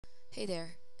Hey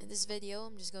there, in this video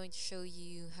I'm just going to show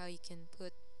you how you can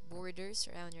put borders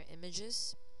around your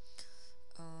images,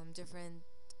 different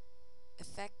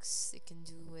effects you can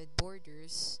do with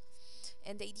borders,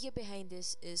 and the idea behind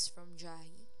this is from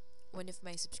Jahi, one of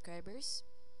my subscribers.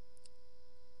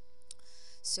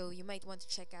 So you might want to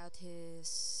check out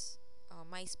his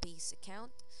MySpace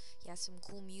account. He has some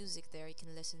cool music there you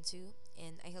can listen to,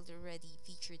 and I had already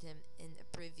featured him in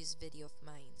a previous video of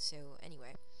mine. So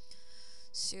anyway,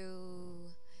 so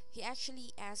he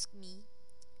actually asked me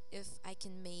if I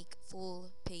can make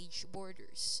full page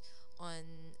borders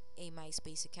on a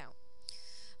MySpace account.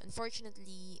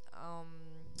 Unfortunately,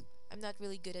 I'm not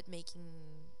really good at making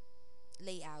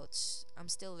layouts. I'm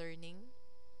still learning.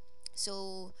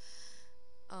 So,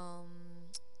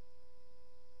 um,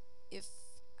 if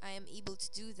I am able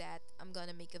to do that, I'm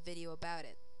gonna make a video about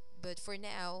it. But for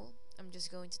now, I'm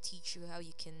just going to teach you how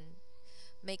you can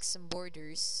make some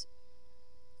borders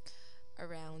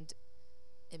around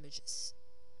images.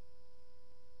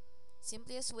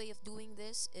 Simplest way of doing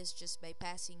this is just by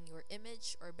passing your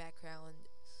image or background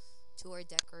to our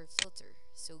decor filter.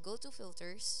 So go to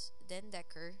filters, then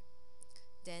decor,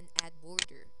 then add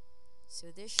border. So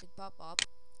this should pop up.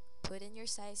 Put in your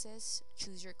sizes,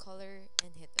 choose your color,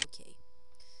 and hit OK.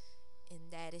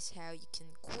 And that is how you can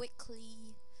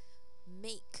quickly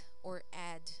make or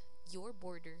add your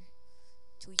border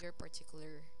to your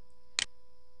particular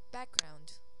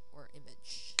background or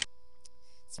image.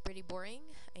 It's pretty boring,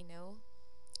 I know,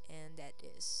 and that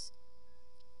is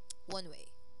one way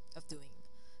of doing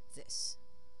this.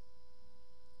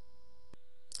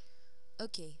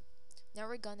 Okay, now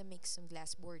we're gonna make some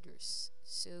glass borders.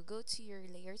 So go to your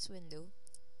layers window,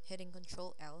 hitting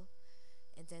Ctrl L,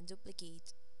 and then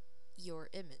duplicate your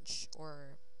image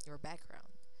or your background,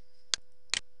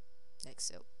 like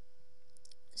so.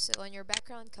 So on your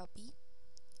background copy,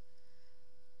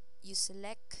 you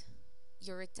select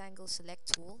your rectangle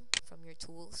select tool from your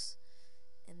tools,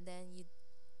 and then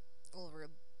we're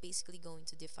basically going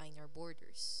to define our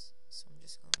borders. So I'm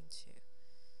just going to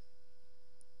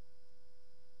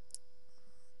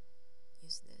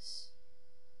use this,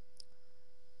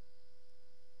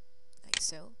 like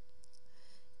so.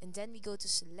 And then we go to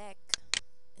select,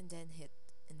 and then hit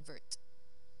invert.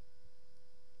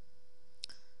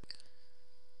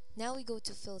 Now we go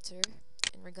to filter,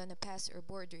 and we're gonna pass our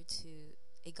border to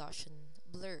a Gaussian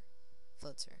blur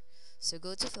filter. So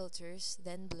go to filters,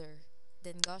 then blur,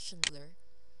 then Gaussian blur,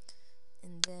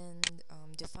 and then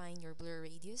define your blur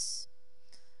radius.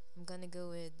 I'm gonna go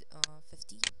with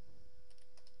 50.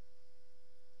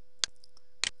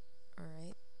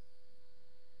 Alright,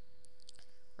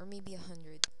 or maybe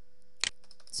 100.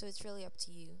 So it's really up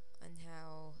to you on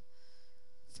how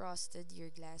frosted your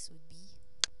glass would be.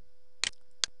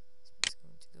 So I'm just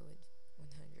going to go with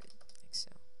 100, like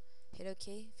so. Hit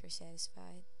OK if you're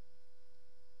satisfied.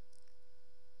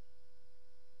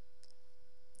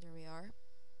 There we are.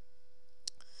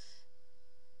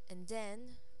 And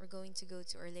then we're going to go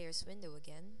to our layers window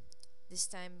again. This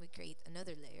time we create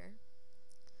another layer.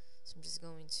 So I'm just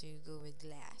going to go with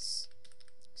glass.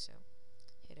 So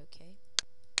hit OK.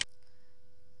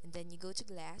 And then you go to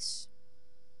glass.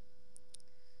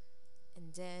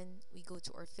 And then we go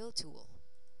to our fill tool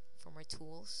from our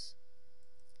tools.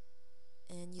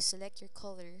 And you select your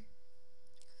color.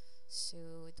 So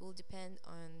it will depend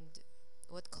on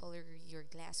what color your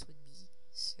glass would be.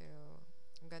 So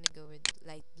I'm gonna go with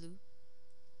light blue.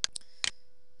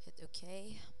 Hit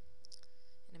OK.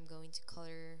 And I'm going to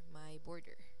color my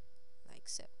border like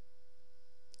so.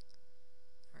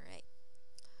 Alright.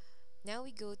 Now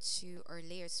we go to our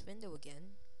layers window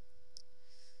again.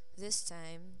 This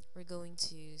time we're going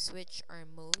to switch our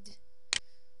mode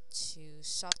to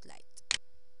soft light,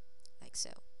 like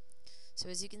so. So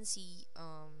as you can see,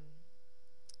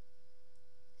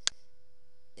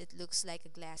 it looks like a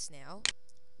glass now,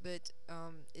 but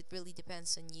it really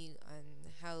depends on you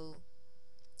on how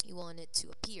you want it to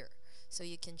appear. So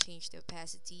you can change the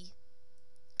opacity,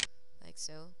 like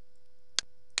so.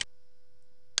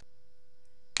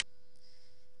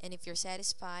 And if you're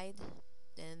satisfied,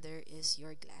 then there is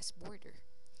your glass border.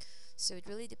 So it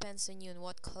really depends on you on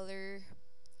what color,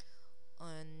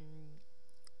 on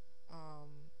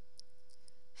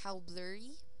how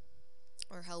blurry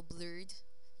or how blurred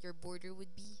your border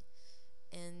would be,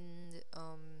 and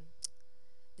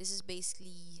this is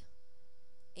basically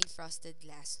a frosted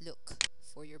glass look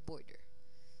for your border.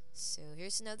 So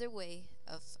here's another way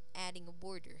of adding a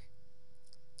border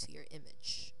to your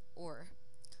image or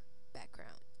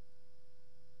background.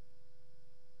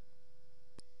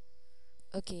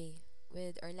 Okay,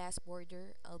 with our last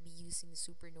border, I'll be using the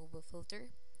supernova filter,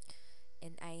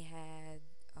 and I had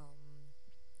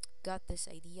got this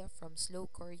idea from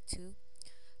Slowcore2,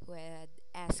 who had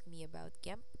asked me about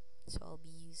GIMP. So I'll be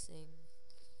using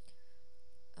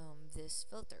this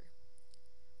filter.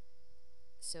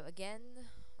 So again,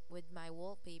 with my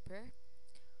wallpaper,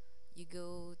 you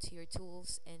go to your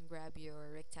tools and grab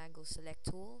your rectangle select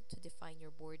tool to define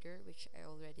your border, which I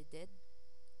already did.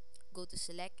 Go to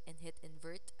select and hit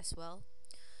invert as well.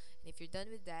 And if you're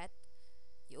done with that,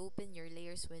 you open your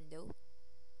layers window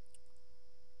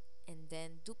and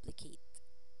then duplicate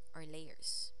our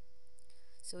layers.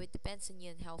 So it depends on you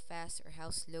on how fast or how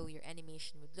slow your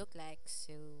animation would look like.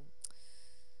 So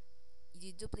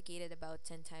you duplicate it about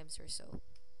 10 times or so.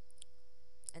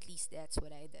 At least that's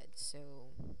what I did.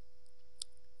 So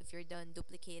if you're done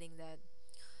duplicating that,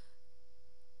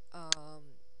 um,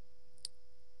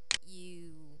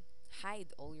 you hide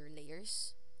all your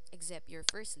layers except your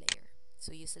first layer.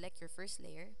 So you select your first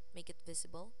layer, make it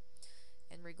visible,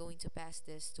 and we're going to pass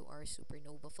this to our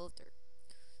supernova filter.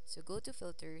 So go to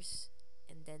filters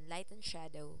and then light and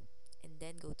shadow and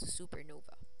then go to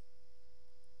supernova,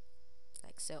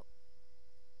 like so.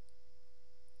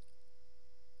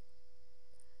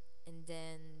 And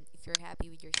then if you're happy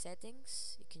with your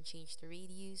settings, you can change the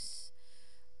radius,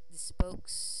 the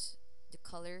spokes, the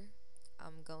color.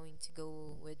 I'm going to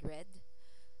go with red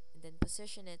and then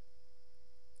position it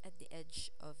at the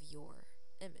edge of your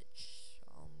image.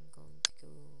 So I'm going to go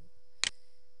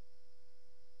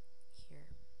here,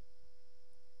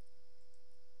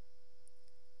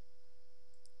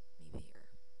 maybe here.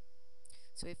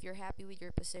 So if you're happy with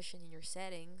your position in your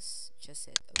settings, just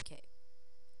hit OK.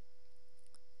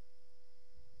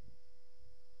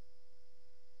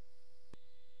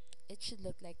 It should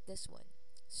look like this one.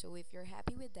 So if you're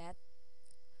happy with that,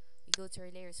 we go to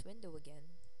our layers window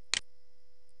again,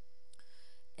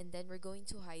 and then we're going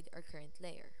to hide our current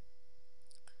layer.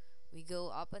 We go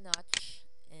up a notch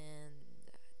and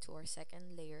to our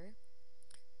second layer,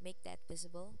 make that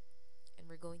visible, and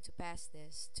we're going to pass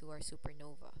this to our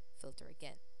supernova filter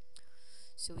again.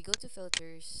 So we go to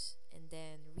filters and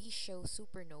then reshow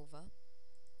supernova,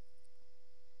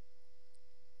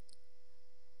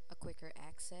 a quicker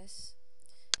access,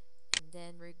 and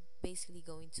then we're basically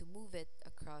going to move it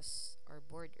across our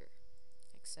border,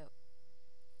 like so.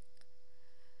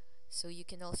 So you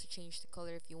can also change the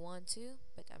color if you want to,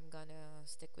 but I'm gonna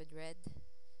stick with red.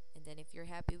 And then if you're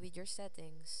happy with your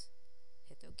settings,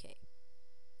 hit OK.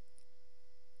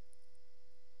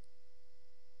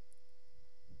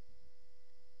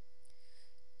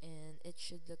 And it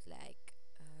should look like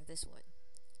this one.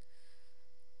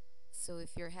 So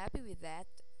if you're happy with that,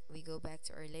 we go back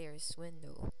to our layers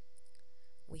window.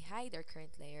 We hide our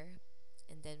current layer,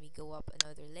 and then we go up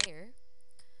another layer,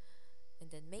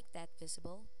 and then make that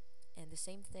visible. And the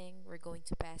same thing, we're going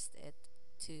to pass it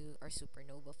to our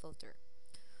supernova filter.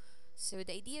 So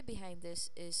the idea behind this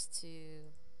is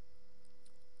to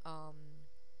um,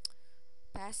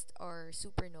 pass our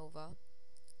supernova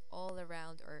all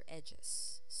around our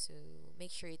edges. So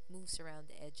make sure it moves around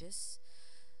the edges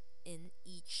in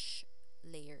each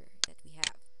layer that we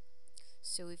have.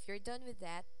 So if you're done with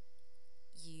that,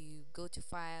 you go to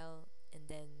file and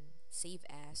then save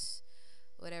as,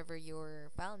 whatever your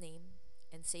file name,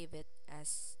 and save it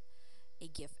as a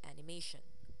GIF animation.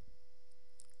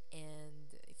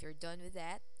 And if you're done with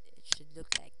that, it should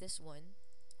look like this one,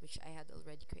 which I had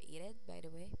already created, by the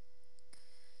way.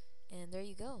 And there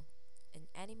you go, an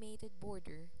animated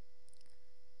border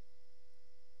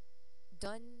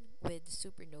done with the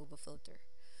supernova filter.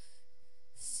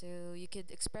 So you could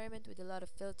experiment with a lot of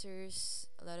filters,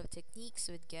 a lot of techniques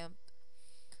with GIMP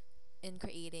in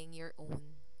creating your own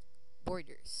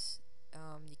borders.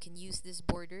 You can use these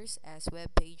borders as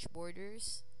web page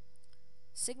borders,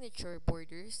 signature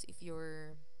borders if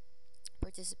you're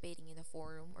participating in a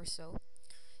forum or so,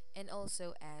 and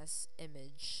also as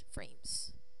image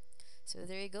frames. So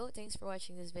there you go. Thanks for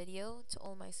watching this video. To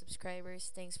all my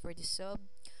subscribers, thanks for the sub.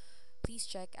 Please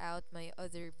check out my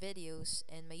other videos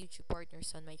and my YouTube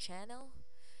partners on my channel.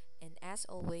 And as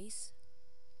always,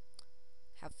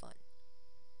 have fun.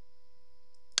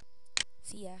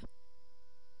 See ya.